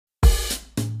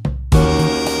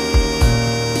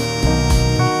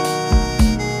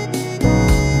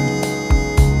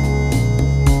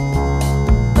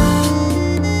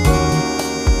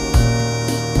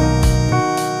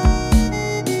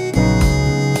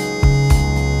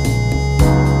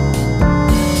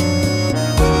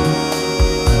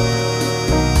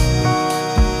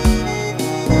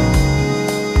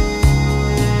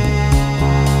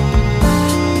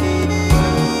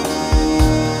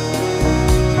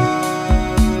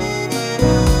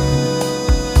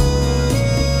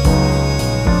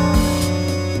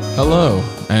Hello,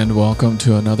 and welcome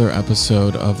to another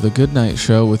episode of The Good Night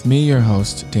Show with me, your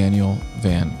host, Daniel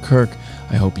Van Kirk.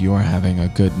 I hope you are having a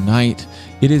good night.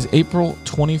 It is April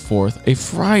 24th, a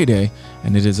Friday,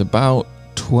 and it is about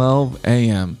 12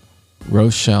 a.m.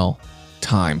 Rochelle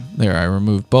time. There, I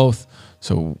removed both,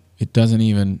 so it doesn't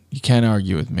even, you can't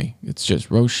argue with me. It's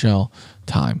just Rochelle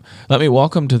time. Let me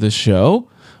welcome to the show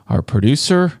our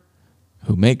producer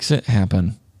who makes it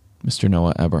happen, Mr.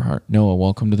 Noah Eberhardt. Noah,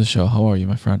 welcome to the show. How are you,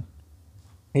 my friend?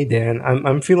 Hey, Dan.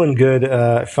 I'm feeling good.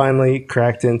 Finally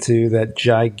cracked into that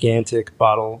gigantic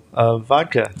bottle of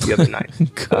vodka the other night.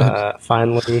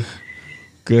 Finally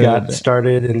got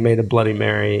started and made a Bloody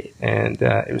Mary, and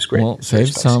it was great. Well,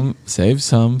 save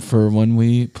some for when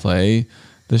we play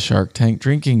the Shark Tank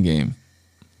drinking game.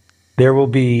 There will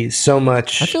be so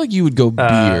much. I feel like you would go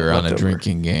beer on a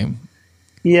drinking game.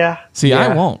 Yeah. See, yeah.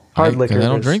 I won't. Hard liquor. I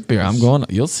don't drink beer. I'm going.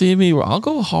 You'll see me. I'll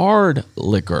go hard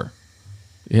liquor.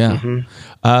 Yeah.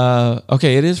 Mm-hmm.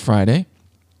 Okay, it is Friday.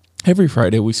 Every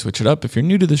Friday we switch it up. If you're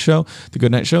new to the show, The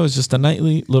Good Night Show is just a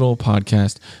nightly little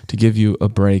podcast to give you a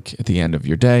break at the end of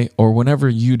your day or whenever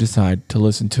you decide to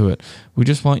listen to it. We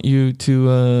just want you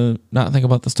to not think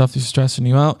about the stuff that's stressing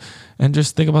you out and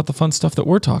just think about the fun stuff that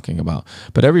we're talking about.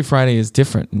 But every Friday is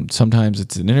different. And sometimes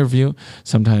it's an interview.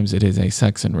 Sometimes it is a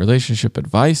sex and relationship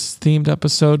advice themed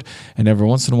episode. And every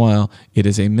once in a while, it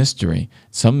is a mystery.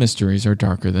 Some mysteries are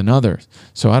darker than others.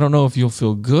 So I don't know if you'll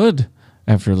feel good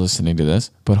after listening to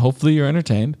this, but hopefully you're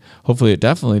entertained. Hopefully it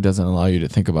definitely doesn't allow you to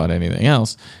think about anything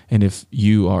else. And if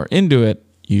you are into it,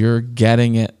 you're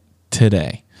getting it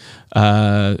today.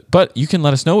 But you can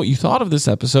let us know what you thought of this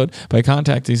episode by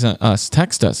contacting us.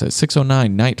 Text us at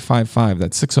 609-NIGHT55.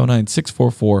 That's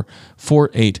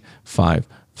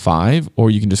 609-644-4855. Or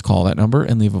you can just call that number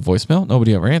and leave a voicemail.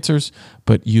 Nobody ever answers,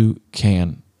 but you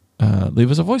can leave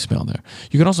us a voicemail there.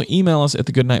 You can also email us at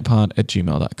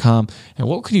thegoodnightpod@gmail.com. And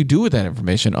what could you do with that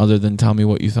information other than tell me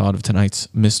what you thought of tonight's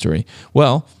mystery?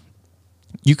 Well,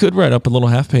 you could write up a little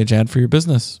half-page ad for your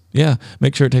business. Yeah,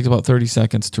 make sure it takes about 30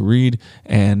 seconds to read,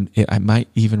 and I might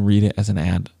even read it as an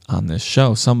ad on this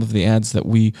show. Some of the ads that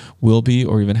we will be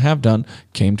or even have done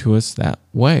came to us that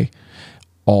way.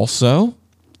 Also,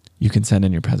 you can send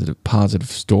in your positive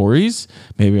stories.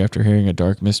 Maybe after hearing a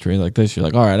dark mystery like this, you're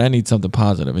like, all right, I need something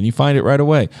positive. And you find it right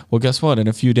away. Well, guess what? In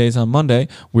a few days on Monday,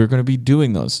 we're going to be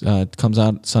doing those. It comes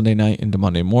out Sunday night into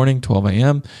Monday morning, 12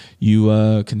 a.m. You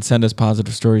can send us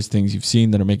positive stories, things you've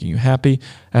seen that are making you happy.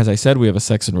 As I said, we have a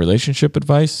sex and relationship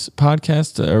advice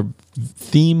podcast, or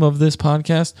theme of this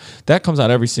podcast. That comes out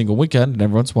every single weekend, and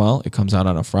every once in a while, it comes out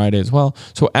on a Friday as well.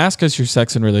 So ask us your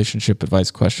sex and relationship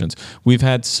advice questions. We've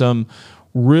had some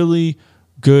really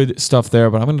good stuff there,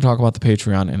 but I'm going to talk about the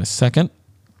Patreon in a second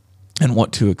and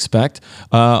what to expect.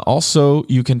 Also,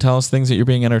 you can tell us things that you're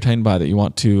being entertained by that you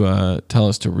want to tell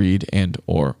us to read and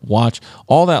or watch.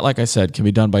 All that, like I said, can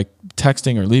be done by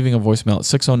texting or leaving a voicemail at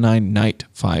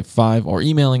 609-NIGHT55 or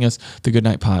emailing us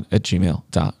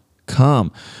thegoodnightpod@gmail.com.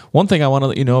 One thing I want to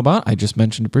let you know about, I just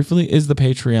mentioned it briefly, is the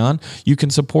Patreon. You can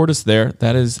support us there.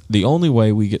 That is the only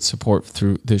way we get support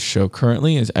through this show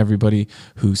currently, is everybody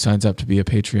who signs up to be a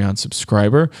Patreon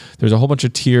subscriber. There's a whole bunch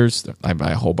of tiers.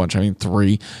 By a whole bunch, I mean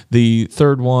 3. The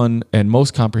third one and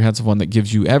most comprehensive one that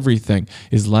gives you everything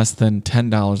is less than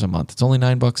 $10 a month. It's only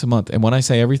 $9 a month. And when I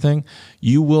say everything,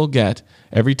 you will get,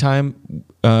 every time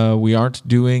we aren't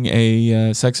doing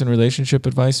a sex and relationship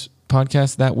advice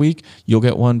podcast that week, you'll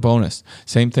get one bonus.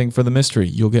 Same thing for the mystery.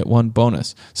 You'll get one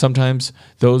bonus. Sometimes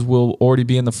those will already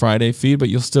be in the Friday feed, but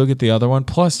you'll still get the other one.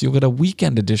 Plus, you'll get a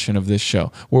weekend edition of this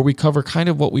show where we cover kind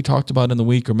of what we talked about in the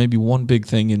week, or maybe one big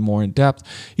thing in more in depth.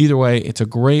 Either way, it's a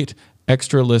great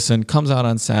extra listen. Comes out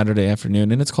on Saturday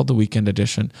afternoon, and it's called the Weekend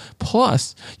Edition.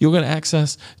 Plus, you'll get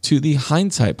access to the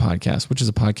Hindsight podcast, which is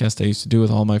a podcast I used to do with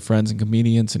all my friends and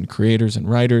comedians and creators and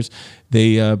writers.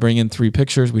 They bring in 3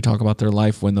 pictures. We talk about their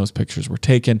life when those pictures were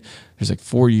taken. There's like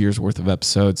 4 years worth of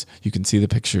episodes. You can see the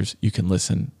pictures. You can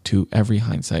listen to every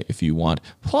Hindsight if you want.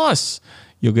 Plus,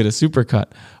 you'll get a supercut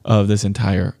of this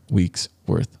entire week's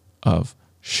worth of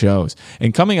shows.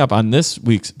 And coming up on this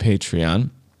week's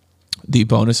Patreon, the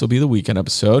bonus will be the weekend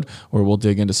episode, where we'll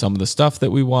dig into some of the stuff that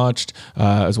we watched,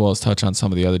 as well as touch on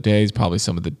some of the other days, probably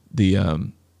some of the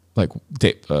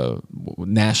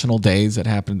national days that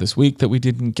happened this week that we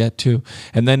didn't get to.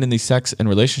 And then in the sex and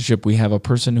relationship, we have a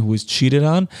person who was cheated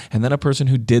on and then a person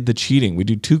who did the cheating. We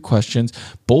do 2 questions,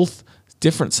 both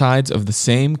different sides of the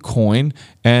same coin,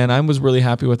 and I was really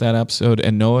happy with that episode,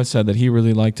 and Noah said that he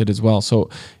really liked it as well. So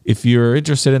if you're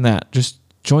interested in that, just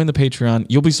join the Patreon.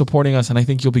 You'll be supporting us, and I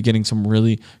think you'll be getting some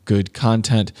really good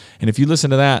content. And if you listen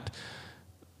to that,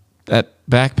 that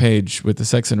back page with the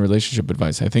sex and relationship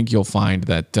advice, I think you'll find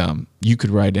that you could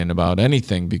write in about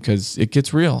anything because it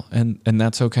gets real, and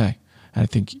that's okay. I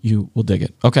think you will dig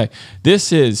it. Okay,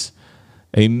 this is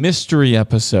a mystery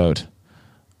episode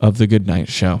of The Goodnight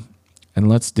Show, and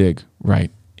let's dig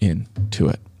right into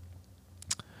it.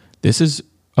 This is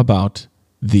about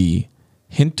the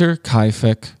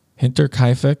Hinterkaifeck.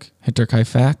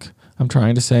 I'm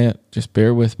trying to say it. Just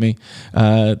bear with me.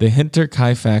 The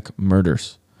Hinterkaifeck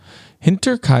murders.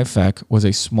 Hinterkaifeck was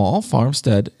a small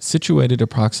farmstead situated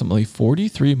approximately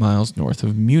 43 miles north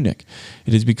of Munich.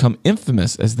 It has become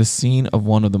infamous as the scene of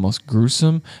one of the most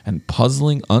gruesome and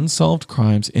puzzling unsolved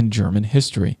crimes in German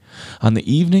history. On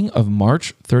the evening of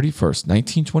March 31st,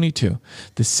 1922,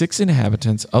 the 6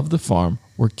 inhabitants of the farm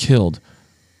were killed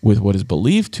with what is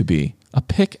believed to be a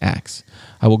pickaxe.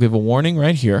 I will give a warning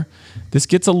right here. This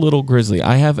gets a little grisly.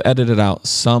 I have edited out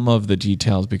some of the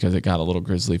details because it got a little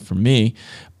grisly for me.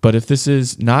 But if this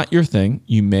is not your thing,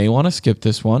 you may want to skip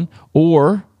this one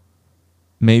or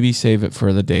maybe save it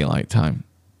for the daylight time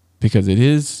because it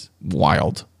is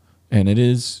wild and it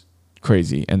is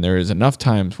crazy. And there is enough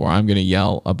times where I'm going to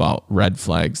yell about red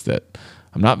flags that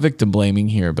I'm not victim blaming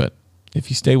here, but if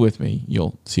you stay with me,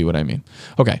 you'll see what I mean.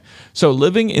 Okay, so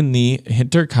living in the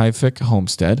Hinterkaifeck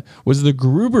homestead was the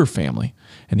Gruber family.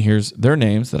 And here's their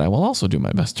names that I will also do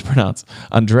my best to pronounce.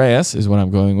 Andreas is what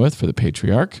I'm going with for the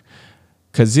patriarch.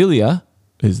 Kazilia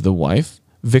is the wife.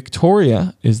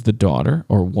 Victoria is the daughter,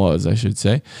 or was, I should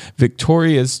say.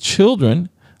 Victoria's children,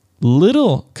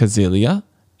 little Kazilia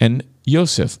and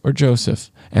Joseph.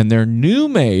 And their new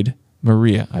maid,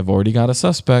 Maria. I've already got a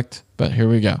suspect, but here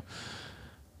we go.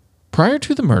 Prior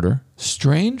to the murder,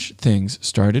 strange things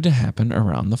started to happen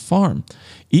around the farm.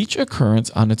 Each occurrence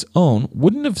on its own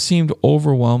wouldn't have seemed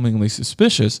overwhelmingly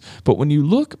suspicious, but when you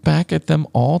look back at them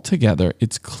all together,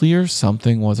 it's clear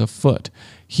something was afoot.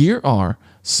 Here are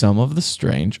some of the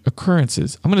strange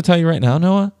occurrences. I'm going to tell you right now,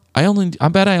 Noah, I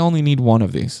bet I only need one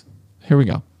of these. Here we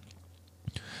go.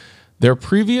 Their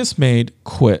previous maid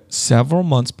quit several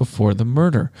months before the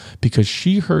murder because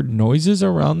she heard noises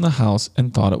around the house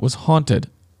and thought it was haunted.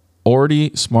 Already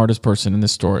smartest person in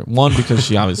this story. One, because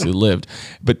she obviously lived.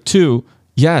 But two,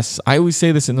 yes, I always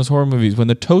say this in those horror movies. When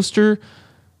the toaster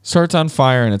starts on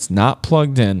fire and it's not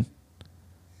plugged in,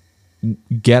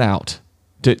 get out.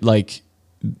 100%.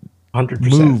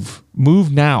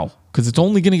 Move now, because it's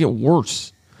only going to get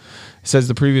worse. It says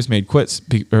the previous maid quits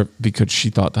because she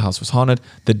thought the house was haunted.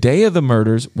 The day of the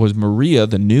murders was Maria,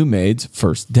 the new maid's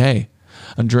first day.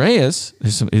 Andreas,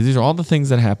 these are all the things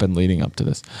that happened leading up to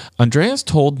this. Andreas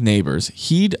told neighbors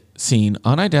he'd seen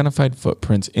unidentified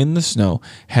footprints in the snow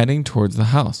heading towards the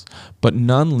house, but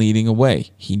none leading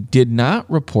away. He did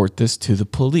not report this to the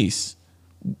police.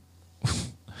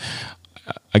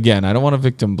 Again, I don't want to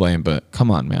victim blame, but come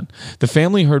on, man. The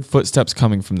family heard footsteps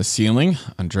coming from the ceiling.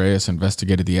 Andreas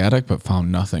investigated the attic, but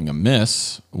found nothing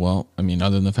amiss. Well, I mean,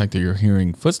 other than the fact that you're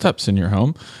hearing footsteps in your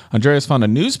home. Andreas found a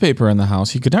newspaper in the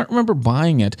house. He could not remember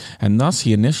buying it, and thus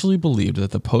he initially believed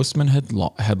that the postman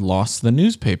had lost the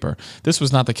newspaper. This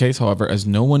was not the case, however, as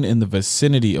no one in the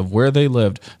vicinity of where they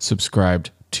lived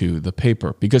subscribed to the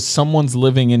paper because someone's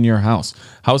living in your house.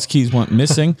 House keys went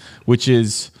missing, which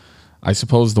is, I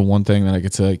suppose, the one thing that I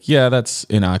could say, like, yeah, that's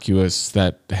innocuous,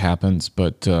 that happens,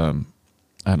 but I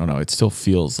don't know. It still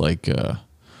feels like, I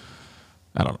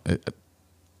don't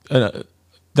know.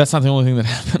 That's not the only thing that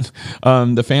happened.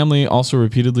 The family also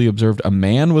repeatedly observed a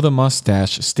man with a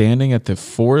mustache standing at the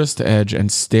forest edge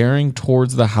and staring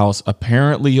towards the house,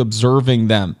 apparently observing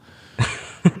them.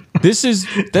 This is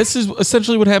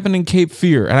essentially what happened in Cape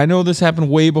Fear. And I know this happened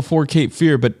way before Cape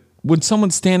Fear, but when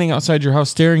someone's standing outside your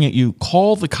house staring at you,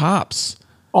 call the cops.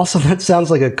 Also, that sounds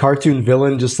like a cartoon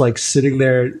villain just like sitting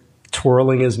there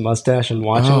twirling his mustache and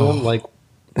watching them. Like,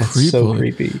 that's so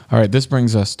creepy. All right, this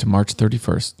brings us to March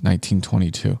 31st,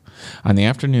 1922. On the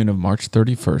afternoon of March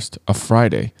 31st, a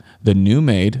Friday, the new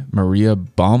maid, Maria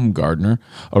Baumgartner,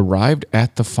 arrived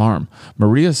at the farm.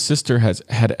 Maria's sister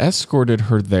had escorted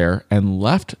her there and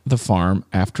left the farm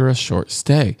after a short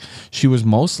stay. She was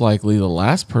most likely the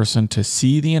last person to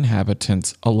see the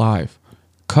inhabitants alive.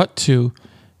 Cut to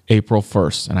April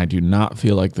 1st, and I do not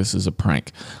feel like this is a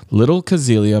prank. Little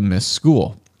Kazilia missed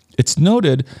school. It's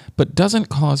noted, but doesn't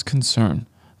cause concern.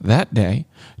 That day,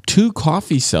 2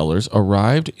 coffee sellers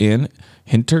arrived in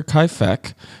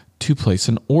Hinterkaifeck to place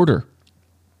an order.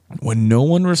 When no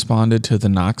one responded to the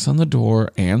knocks on the door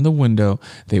and the window,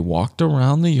 they walked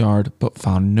around the yard but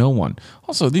found no one.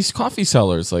 Also, these coffee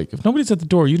sellers, like, if nobody's at the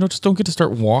door, just don't get to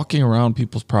start walking around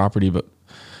people's property, but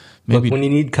maybe... Look, when you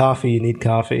need coffee,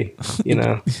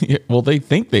 Well, they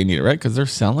think they need it, right? Because they're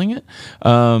selling it.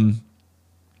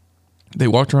 They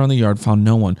walked around the yard, found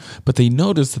no one, but they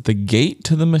noticed that the gate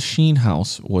to the machine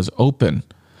house was open.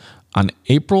 On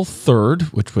April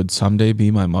 3rd, which would someday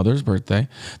be my mother's birthday,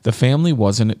 the family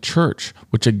wasn't at church,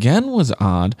 which again was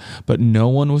odd, but no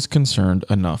one was concerned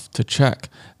enough to check.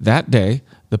 That day,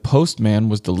 the postman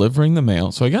was delivering the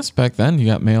mail. So I guess back then you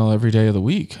got mail every day of the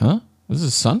week, huh? This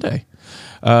is Sunday.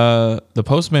 The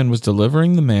postman was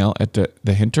delivering the mail at the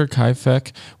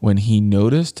Hinterkaifeck when he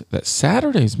noticed that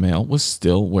Saturday's mail was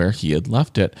still where he had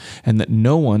left it and that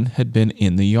no one had been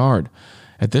in the yard.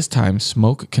 At this time,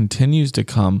 smoke continues to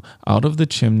come out of the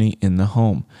chimney in the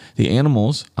home. The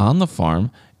animals on the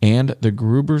farm and the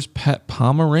Gruber's pet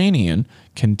Pomeranian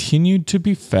continued to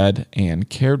be fed and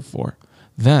cared for.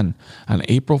 Then, on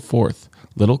April 4th,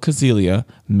 little Kazelia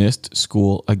missed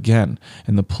school again,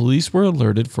 and the police were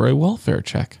alerted for a welfare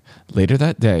check. Later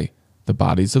that day, the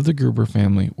bodies of the Gruber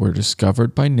family were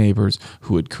discovered by neighbors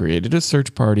who had created a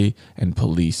search party, and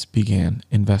police began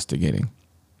investigating.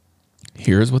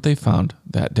 Here's what they found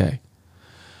that day.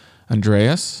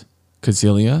 Andreas,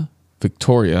 Kazelia,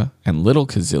 Victoria, and little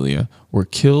Kazelia were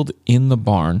killed in the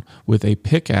barn with a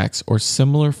pickaxe or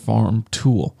similar farm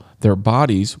tool. Their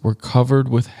bodies were covered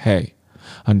with hay.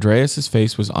 Andreas's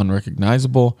face was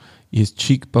unrecognizable. His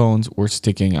cheekbones were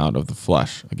sticking out of the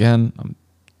flesh. Again,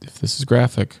 if this is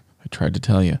graphic, I tried to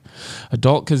tell you.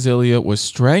 Adult Kazelia was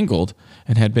strangled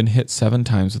and had been hit 7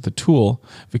 times with a tool.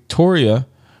 Victoria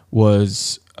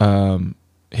was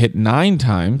hit 9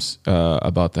 times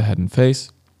about the head and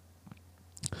face.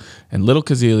 And little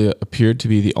Kazelia appeared to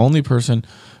be the only person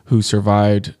who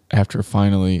survived after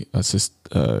finally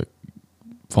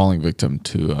falling victim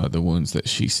to the wounds that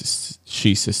she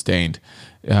sustained.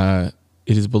 It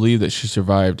is believed that she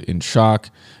survived in shock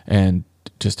and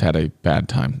just had a bad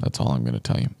time. That's all I'm going to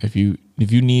tell you. If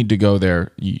you need to go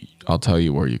there, I'll tell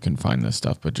you where you can find this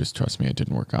stuff, but just trust me, it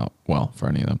didn't work out well for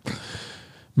any of them.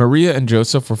 Maria and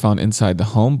Joseph were found inside the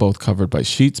home, both covered by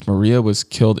sheets. Maria was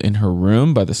killed in her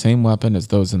room by the same weapon as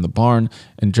those in the barn,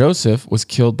 and Joseph was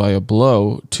killed by a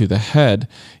blow to the head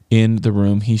in the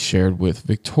room he shared with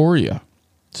Victoria.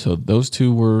 So those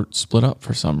two were split up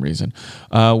for some reason.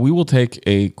 We will take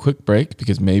a quick break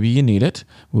because maybe you need it.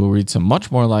 We will read some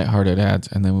much more lighthearted ads,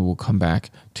 and then we will come back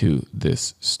to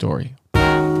this story.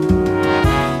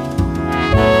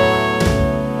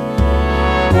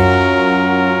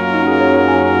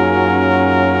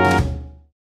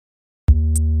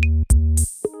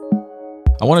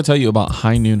 I want to tell you about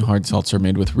High Noon Hard Seltzer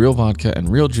made with real vodka and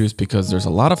real juice because there's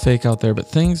a lot of fake out there, but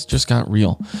things just got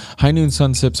real. High Noon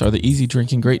Sun Sips are the easy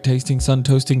drinking, great tasting, sun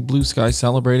toasting, blue sky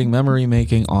celebrating, memory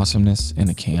making awesomeness in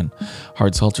a can.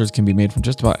 Hard seltzers can be made from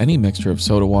just about any mixture of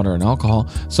soda, water, and alcohol.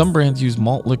 Some brands use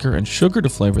malt liquor and sugar to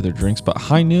flavor their drinks, but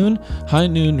High Noon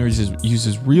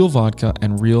uses real vodka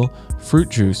and real fruit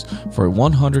juice for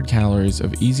 100 calories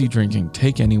of easy drinking,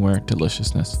 take anywhere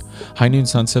deliciousness. High Noon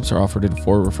Sun Sips are offered in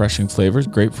 4 refreshing flavors: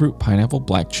 grapefruit, pineapple,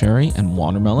 black cherry, and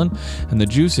watermelon, and the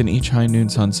juice in each High Noon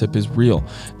Sun Sip is real.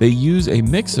 They use a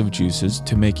mix of juices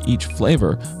to make each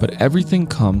flavor, but everything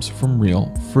comes from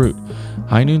real fruit.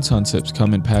 High Noon Sun Sips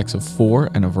come in packs of 4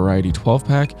 and a variety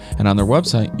 12-pack, and on their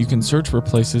website, you can search for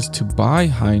places to buy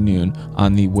High Noon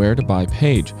on the Where to Buy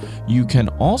page. You can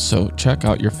also check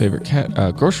out your favorite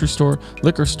grocery store,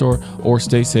 liquor store, or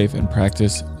stay safe and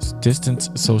practice distance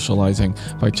socializing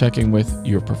by checking with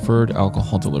your preferred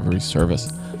alcohol delivery service.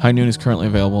 High Noon is currently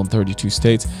available in 32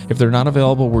 states. If they're not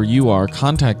available where you are,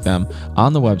 contact them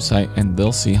on the website and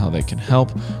they'll see how they can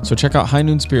help. So check out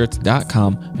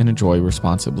highnoonspirits.com and enjoy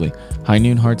responsibly. High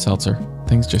Noon Hard Seltzer.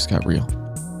 Things just got real.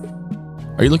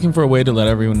 Are you looking for a way to let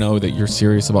everyone know that you're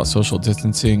serious about social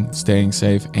distancing, staying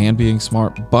safe, and being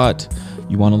smart, but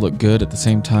you want to look good at the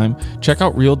same time? Check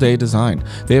out Real Day Design.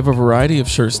 They have a variety of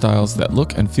shirt styles that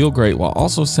look and feel great while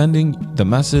also sending the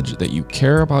message that you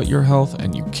care about your health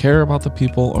and you care about the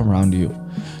people around you.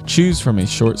 Choose from a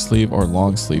short sleeve or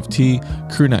long sleeve tee,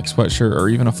 crew neck sweatshirt, or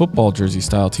even a football jersey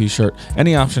style t-shirt.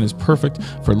 Any option is perfect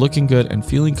for looking good and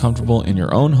feeling comfortable in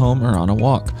your own home or on a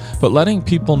walk. But letting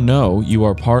people know you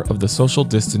are part of the social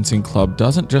distancing club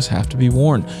doesn't just have to be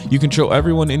worn. You can show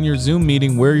everyone in your Zoom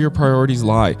meeting where your priorities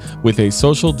lie with a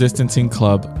social distancing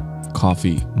club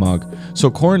coffee mug. So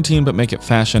quarantine but make it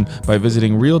fashion by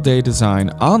visiting Real Day Design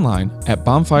online at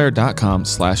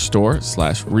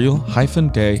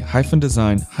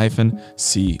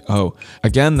bonfire.com/store/real-day-design-co.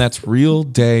 Again, that's Real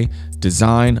Day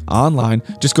Design online.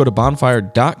 Just go to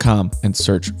bonfire.com and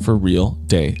search for Real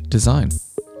Day Design.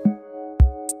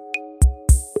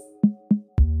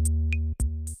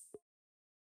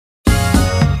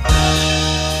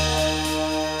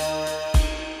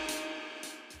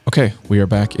 Okay, we are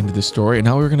back into the story, and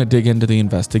now we're going to dig into the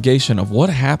investigation of what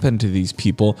happened to these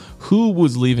people, who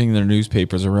was leaving their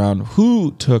newspapers around,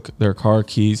 who took their car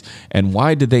keys, and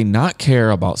why did they not care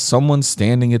about someone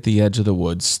standing at the edge of the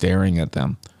woods staring at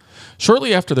them.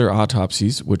 Shortly after their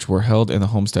autopsies, which were held in the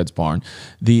Homestead's barn,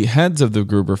 the heads of the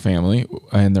Gruber family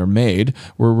and their maid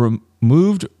were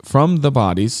removed from the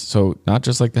bodies, so not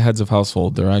just like the heads of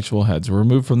household, their actual heads were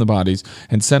removed from the bodies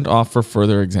and sent off for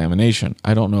further examination.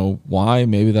 I don't know why.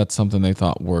 Maybe that's something they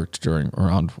thought worked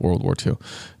around World War II.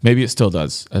 Maybe it still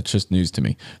does. That's just news to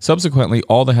me. Subsequently,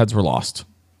 all the heads were lost.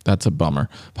 That's a bummer.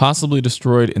 Possibly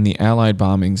destroyed in the Allied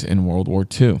bombings in World War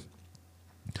II.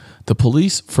 The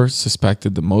police first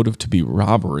suspected the motive to be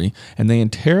robbery, and they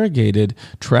interrogated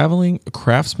traveling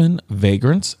craftsmen,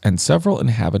 vagrants, and several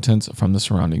inhabitants from the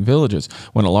surrounding villages.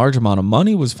 When a large amount of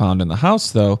money was found in the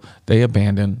house, though, they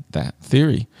abandoned that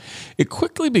theory. It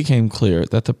quickly became clear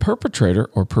that the perpetrator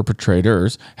or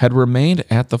perpetrators had remained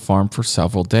at the farm for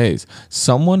several days.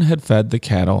 Someone had fed the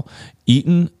cattle,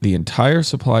 eaten the entire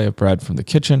supply of bread from the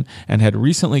kitchen, and had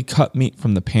recently cut meat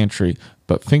from the pantry,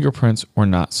 but fingerprints were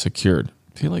not secured.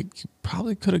 I feel like you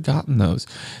probably could have gotten those.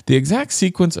 The exact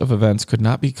sequence of events could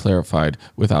not be clarified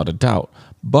without a doubt,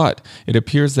 but it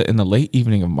appears that in the late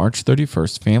evening of March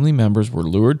 31st, family members were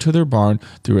lured to their barn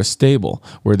through a stable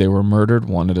where they were murdered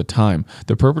one at a time.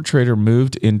 The perpetrator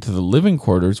moved into the living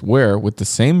quarters where, with the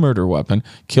same murder weapon,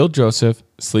 killed Joseph,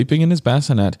 sleeping in his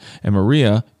bassinet, and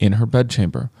Maria in her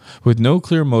bedchamber. With no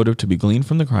clear motive to be gleaned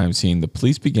from the crime scene, the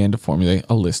police began to formulate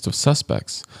a list of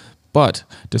suspects. But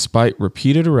despite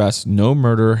repeated arrests, no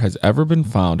murderer has ever been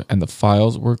found, and the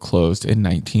files were closed in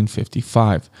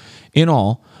 1955. In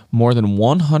all, more than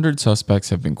 100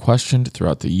 suspects have been questioned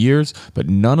throughout the years, but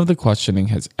none of the questioning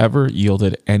has ever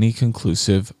yielded any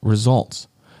conclusive results.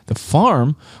 The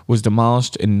farm was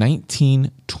demolished in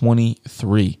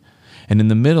 1923, and in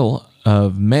the middle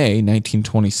of May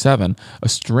 1927, a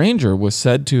stranger was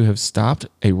said to have stopped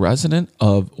a resident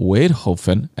of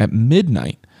Weidhofen at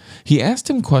midnight. He asked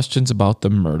him questions about the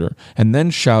murder and then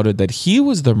shouted that he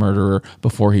was the murderer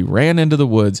before he ran into the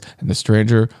woods, and the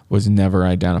stranger was never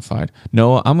identified.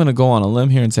 Noah, I'm going to go on a limb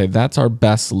here and say that's our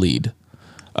best lead.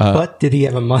 But did he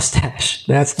have a mustache?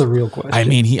 That's the real question. I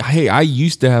mean, I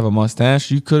used to have a mustache.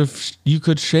 You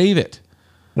could shave it.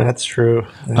 That's true.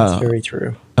 That's very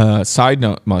true. Side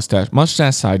note,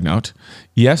 mustache side note.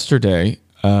 Yesterday,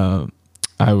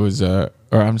 I was,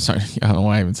 I'm sorry, I don't know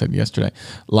why I even said yesterday.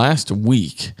 Last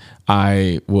week,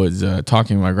 I was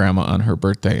talking to my grandma on her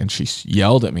birthday, and she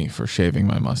yelled at me for shaving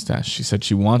my mustache. She said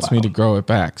she wants me to grow it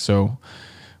back. So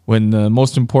when the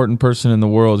most important person in the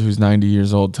world who's 90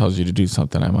 years old tells you to do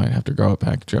something, I might have to grow it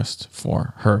back just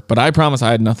for her. But I promise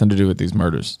I had nothing to do with these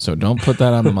murders, so don't put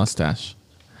that on the mustache.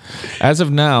 As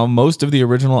of now, most of the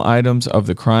original items of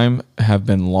the crime have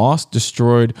been lost,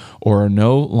 destroyed, or are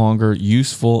no longer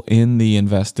useful in the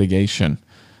investigation.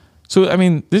 So, I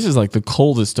mean, this is like the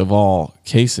coldest of all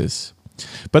cases.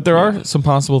 But there are some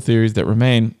possible theories that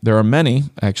remain. There are many,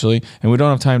 actually, and we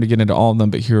don't have time to get into all of them,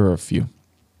 but here are a few.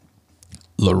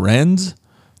 Lorenz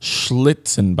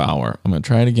Schlitzenbauer. I'm going to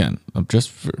try it again. I'm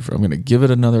going to give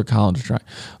it another college try.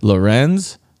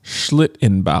 Lorenz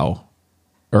Schlitzenbauer.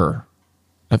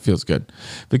 That feels good.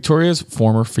 Victoria's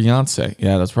former fiance.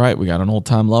 Yeah, that's right. We got an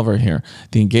old-time lover here.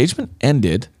 The engagement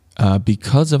ended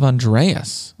because of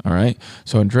Andreas. All right.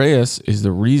 So Andreas is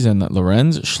the reason that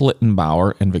Lorenz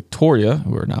Schlitzenbauer and Victoria,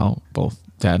 who are now both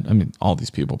dead. I mean, all these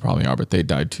people probably are, but they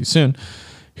died too soon.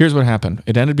 Here's what happened.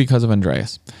 It ended because of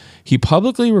Andreas. He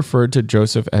publicly referred to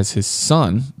Joseph as his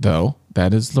son, though,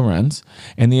 that is Lorenz,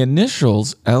 and the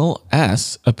initials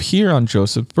LS appear on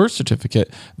Joseph's birth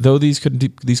certificate, though these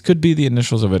could be the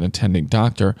initials of an attending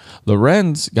doctor.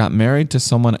 Lorenz got married to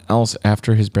someone else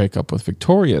after his breakup with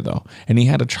Victoria, though, and he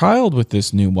had a child with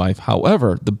this new wife.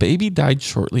 However, the baby died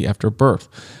shortly after birth.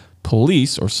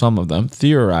 Police, or some of them,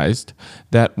 theorized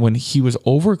that when he was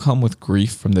overcome with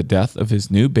grief from the death of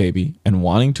his new baby and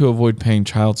wanting to avoid paying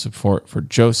child support for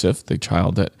Joseph, the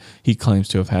child that he claims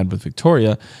to have had with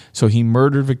Victoria, so he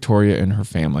murdered Victoria and her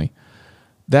family.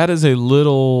 That is a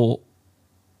little...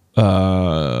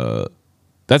 that's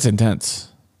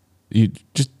intense. I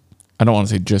don't want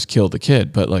to say just kill the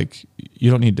kid, but like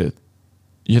you don't need to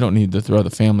throw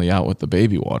the family out with the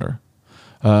baby water.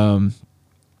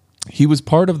 He was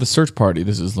part of the search party.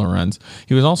 This is Lorenz.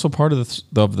 He was also part of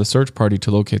the search party to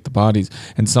locate the bodies,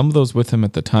 and some of those with him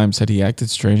at the time said he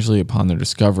acted strangely upon their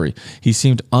discovery. He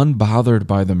seemed unbothered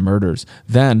by the murders.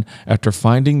 Then, after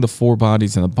finding the 4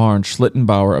 bodies in the barn,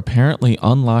 Schlittenbauer apparently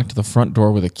unlocked the front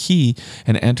door with a key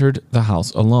and entered the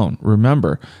house alone.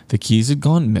 Remember, the keys had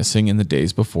gone missing in the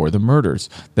days before the murders.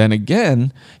 Then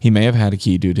again, he may have had a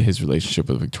key due to his relationship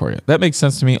with Victoria. That makes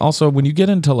sense to me. Also, when you get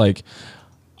into like,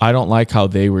 I don't like how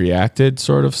they reacted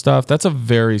sort of stuff, that's a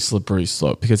very slippery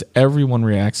slope because everyone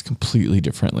reacts completely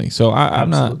differently. So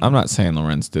I'm not saying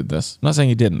Lorenz did this. I'm not saying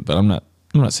he didn't, but I'm not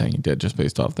saying he did just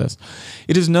based off this.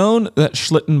 It is known that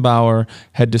Schlittenbauer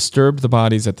had disturbed the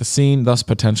bodies at the scene, thus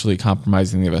potentially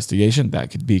compromising the investigation. That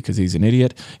could be because he's an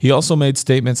idiot. He also made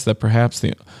statements that perhaps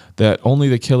that only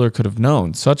the killer could have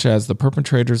known, such as the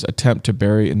perpetrator's attempt to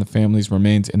bury in the family's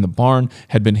remains in the barn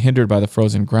had been hindered by the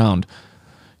frozen ground.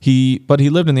 But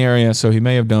he lived in the area, so he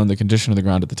may have known the condition of the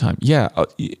ground at the time. Yeah,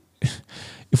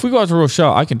 if we go out to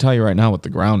Rochelle, I can tell you right now what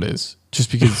the ground is,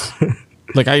 just because,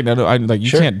 like you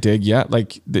sure. Can't dig yet.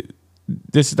 Like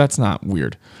that's not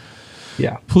weird.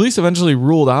 Yeah. Police eventually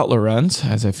ruled out Lorenz,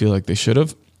 as I feel like they should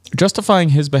have, justifying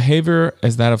his behavior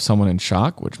as that of someone in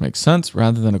shock, which makes sense,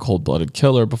 rather than a cold-blooded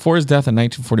killer. Before his death in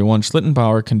 1941,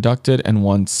 Schlittenbauer conducted and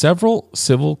won several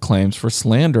civil claims for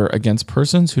slander against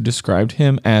persons who described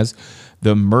him as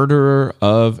the murderer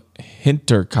of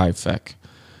Hinterkaifeck.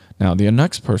 Now, the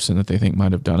next person that they think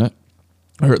might have done it,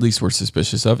 or at least were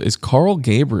suspicious of, is Carl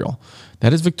Gabriel.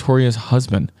 That is Victoria's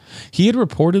husband. He had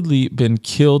reportedly been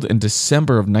killed in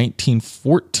December of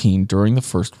 1914 during the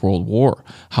First World War.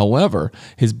 However,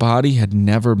 his body had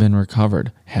never been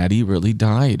recovered. Had he really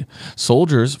died?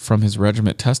 Soldiers from his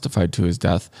regiment testified to his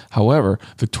death. However,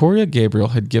 Victoria Gabriel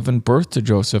had given birth to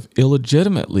Joseph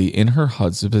illegitimately in her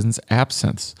husband's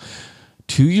absence.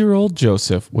 2-year-old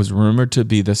Joseph was rumored to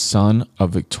be the son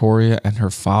of Victoria and her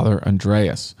father,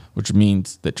 Andreas, which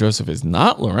means that Joseph is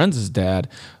not Lorenz's dad.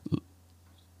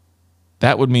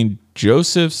 That would mean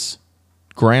Joseph's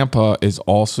grandpa is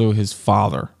also his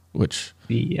father, which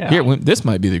this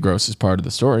might be the grossest part of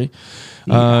the story.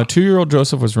 2-year-old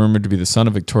Joseph was rumored to be the son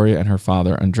of Victoria and her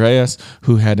father, Andreas,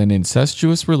 who had an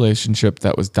incestuous relationship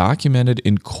that was documented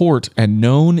in court and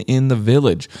known in the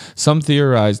village. Some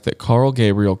theorized that Carl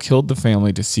Gabriel killed the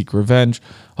family to seek revenge,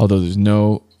 although there's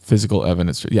no physical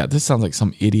evidence. Yeah, this sounds like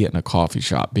some idiot in a coffee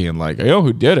shop being like, "Yo,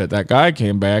 who did it? That guy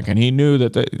came back and he knew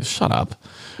that they..." Shut up.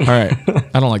 All right.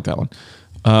 I don't like that one.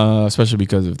 Especially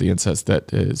because of the incest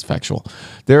that is factual.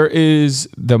 There is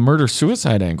the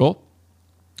murder-suicide angle,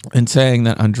 in saying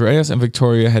that Andreas and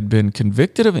Victoria had been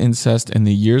convicted of incest in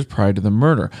the years prior to the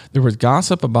murder. There was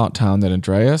gossip about town that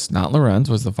Andreas, not Lorenz,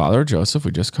 was the father of Joseph.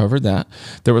 We just covered that.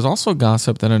 There was also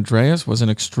gossip that Andreas was an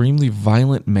extremely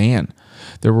violent man.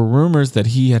 There were rumors that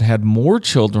he had had more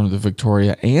children with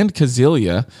Victoria and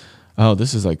Casilia. Oh,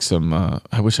 this is like some,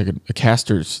 I wish I could,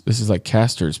 Castor's. This is like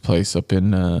Castor's place up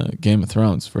in Game of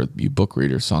Thrones for you book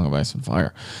readers, Song of Ice and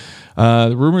Fire.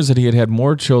 The rumors that he had had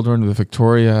more children with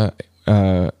Victoria,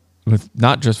 with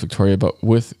not just Victoria, but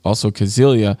with also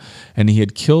Casilia, and he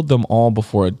had killed them all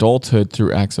before adulthood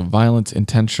through acts of violence,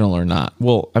 intentional or not.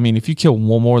 Well, I mean, if you kill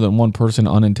more than one person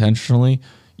unintentionally,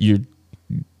 you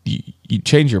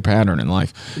change your pattern in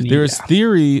life. There is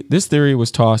theory. This theory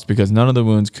was tossed because none of the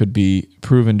wounds could be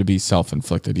proven to be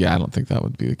self-inflicted. Yeah, I don't think that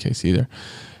would be the case either.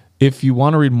 If you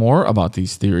want to read more about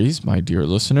these theories, my dear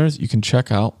listeners, you can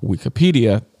check out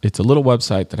Wikipedia. It's a little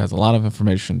website that has a lot of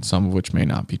information, some of which may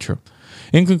not be true.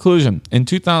 In conclusion, in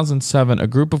 2007, a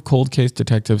group of cold case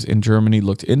detectives in Germany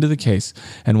looked into the case,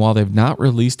 and while they've not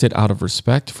released it out of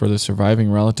respect for the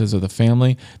surviving relatives of the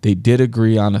family, they did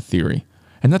agree on a theory.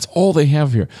 And that's all they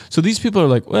have here. So these people are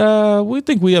like, well, we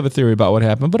think we have a theory about what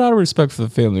happened, but out of respect for the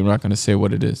family, we're not going to say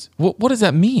what it is. What does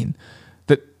that mean?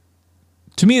 That,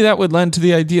 to me, that would lend to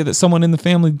the idea that someone in the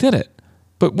family did it.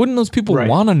 But wouldn't those people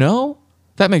want to know?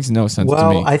 That makes no sense to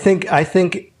me. Well, I think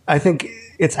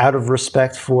it's out of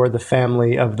respect for the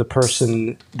family of the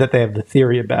person that they have the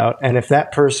theory about. And if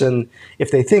that person, if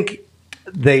they think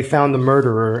they found the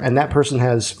murderer and that person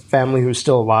has family who's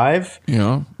still alive,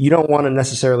 you don't want to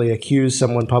necessarily accuse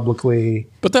someone publicly.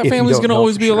 But that family's going to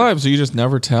always be alive, so you just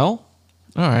never tell?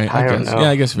 All right, I guess. Yeah,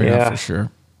 I guess we know for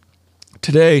sure.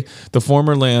 Today, the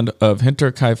former land of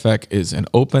Hinterkaifeck is an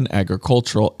open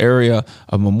agricultural area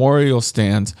of memorial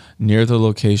stands near the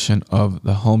location of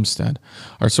the homestead.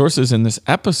 Our sources in this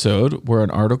episode were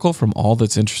an article from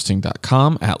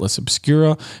allthat'sinteresting.com, Atlas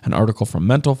Obscura, an article from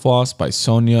Mental Floss by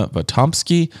Sonia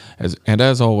Vatomsky, and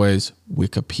as always,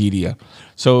 Wikipedia.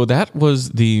 So that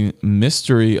was the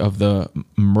mystery of the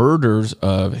murders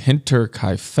of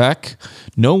Hinterkaifeck.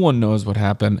 No one knows what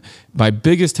happened. My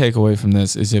biggest takeaway from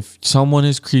this is if someone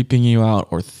is creeping you out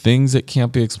or things that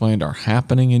can't be explained are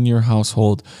happening in your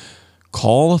household,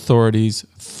 call authorities,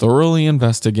 thoroughly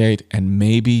investigate, and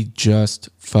maybe just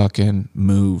fucking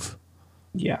move.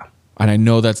 Yeah. And I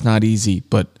know that's not easy,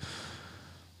 but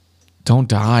don't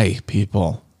die,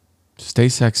 people. Stay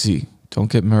sexy. Don't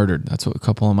get murdered. That's what a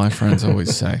couple of my friends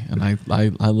always say. And I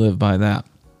live by that.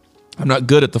 I'm not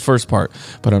good at the first part,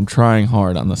 but I'm trying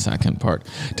hard on the second part.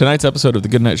 Tonight's episode of The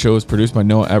Good Night Show was produced by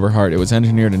Noah Eberhardt. It was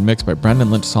engineered and mixed by Brendan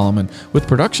Lynch Solomon with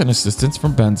production assistance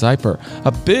from Ben Zeiper.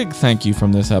 A big thank you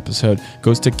from this episode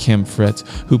goes to Kim Fritz,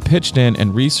 who pitched in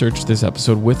and researched this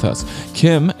episode with us.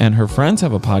 Kim and her friends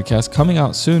have a podcast coming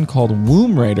out soon called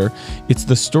Womb Raider. It's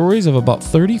the stories of about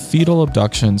 30 fetal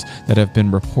abductions that have been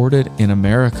reported in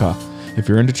America. If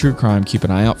you're into true crime, keep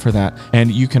an eye out for that.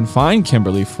 And you can find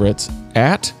Kimberly Fritz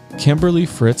at Kimberly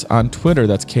Fritz on Twitter.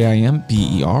 That's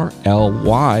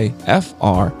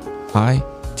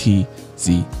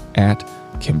KIMBERLYFRITZ at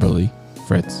Kimberly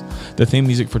Fritz. The theme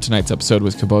music for tonight's episode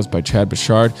was composed by Chad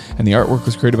Bouchard, and the artwork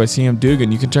was created by CM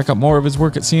Dugan. You can check out more of his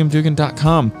work at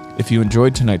cmdugan.com. If you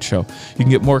enjoyed tonight's show, you can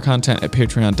get more content at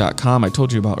patreon.com. I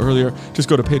told you about earlier. Just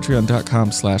go to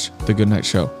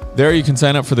patreon.com/thegoodnightshow. There you can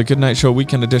sign up for the Good Night Show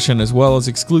Weekend Edition, as well as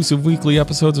exclusive weekly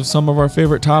episodes of some of our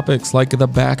favorite topics, like the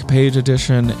Back Page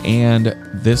Edition and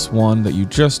this one that you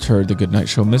just heard, the Good Night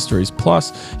Show Mysteries.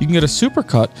 Plus, you can get a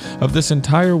supercut of this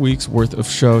entire week's worth of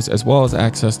shows, as well as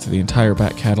access to the entire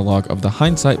back catalog of the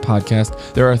Hindsight podcast.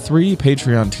 There are 3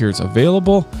 Patreon tiers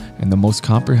available, and the most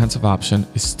comprehensive option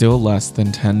is still less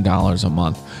than $10 a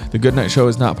month. The Good Night Show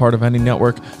is not part of any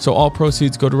network, so all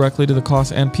proceeds go directly to the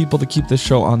costs and people to keep this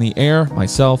show on the air,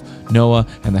 myself, Noah,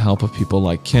 and the help of people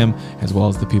like Kim, as well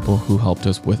as the people who helped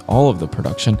us with all of the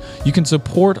production. You can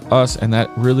support us, and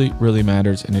that really, really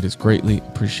matters, and it is greatly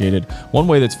appreciated. One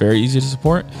way that's very easy to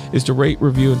support is to rate,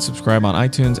 review, and subscribe on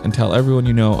iTunes and tell everyone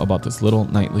you know about this little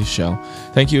nightly show.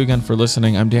 Thank you again for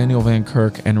listening. I'm Daniel Van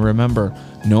Kirk, and remember,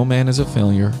 no man is a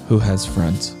failure who has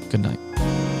friends. Good night.